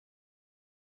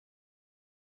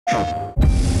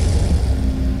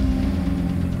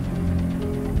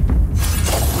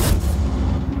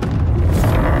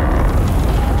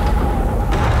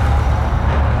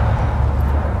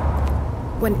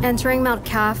When entering Mount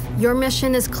Qaf, your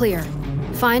mission is clear.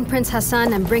 Find Prince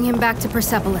Hassan and bring him back to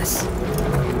Persepolis.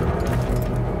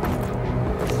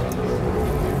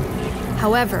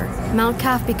 However, Mount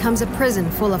Qaf becomes a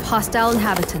prison full of hostile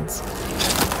inhabitants.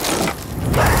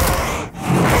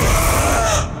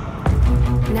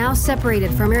 Now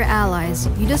separated from your allies,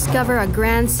 you discover a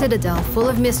grand citadel full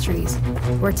of mysteries,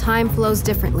 where time flows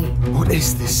differently. What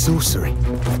is this sorcery?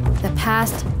 The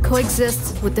past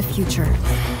coexists with the future.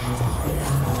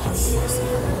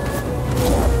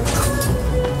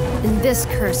 In this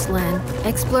cursed land,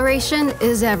 exploration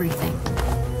is everything.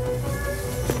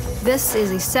 This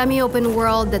is a semi-open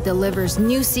world that delivers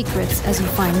new secrets as you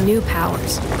find new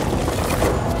powers.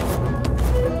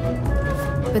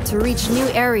 But to reach new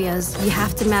areas, you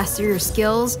have to master your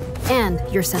skills and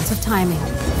your sense of timing.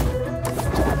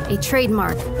 A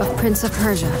trademark of Prince of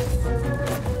Persia.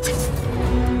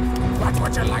 What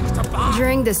would you like to buy?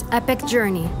 During this epic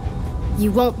journey, you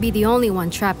won't be the only one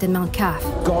trapped in Mount Qaf.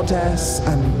 Goddess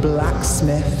and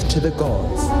blacksmith to the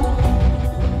gods.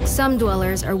 Some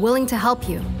dwellers are willing to help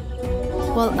you,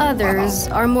 while others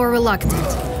are more reluctant.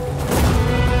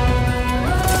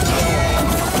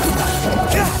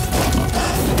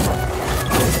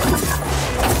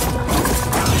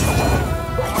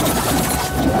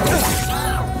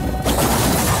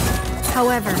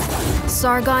 However,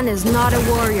 Sargon is not a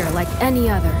warrior like any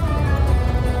other.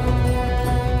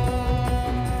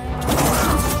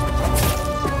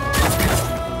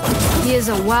 He is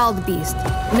a wild beast,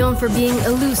 known for being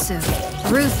elusive,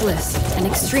 ruthless, and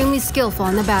extremely skillful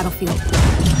on the battlefield.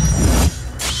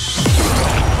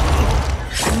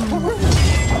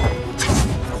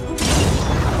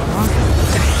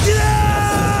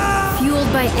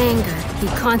 Fueled by anger, he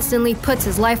constantly puts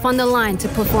his life on the line to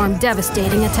perform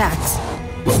devastating attacks.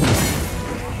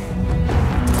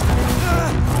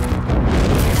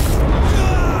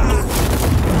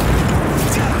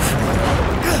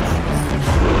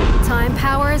 Time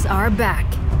powers are back.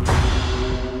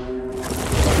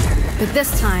 But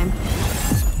this time,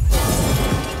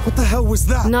 What the hell was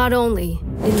that? not only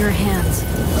in your hands.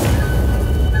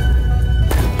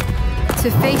 To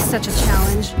face such a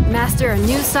challenge, master a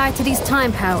new side to these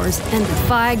time powers and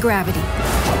defy gravity.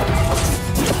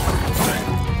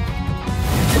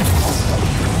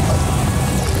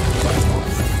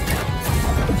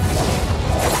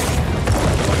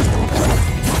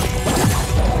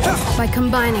 By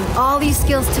combining all these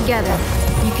skills together,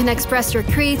 you can express your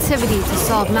creativity to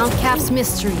solve Mount Qaf's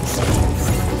mysteries.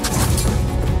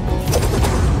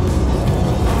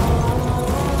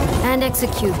 And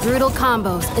execute brutal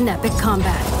combos in epic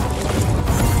combat.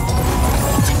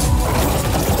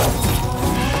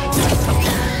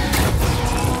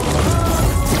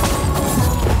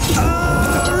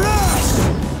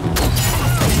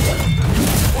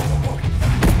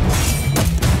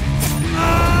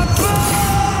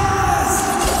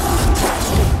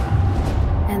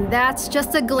 That's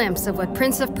just a glimpse of what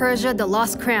Prince of Persia: The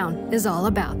Lost Crown is all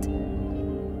about.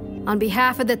 On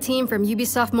behalf of the team from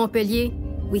Ubisoft Montpellier,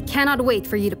 we cannot wait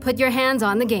for you to put your hands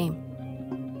on the game.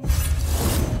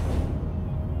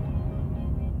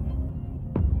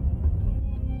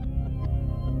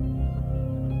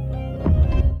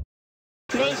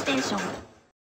 PlayStation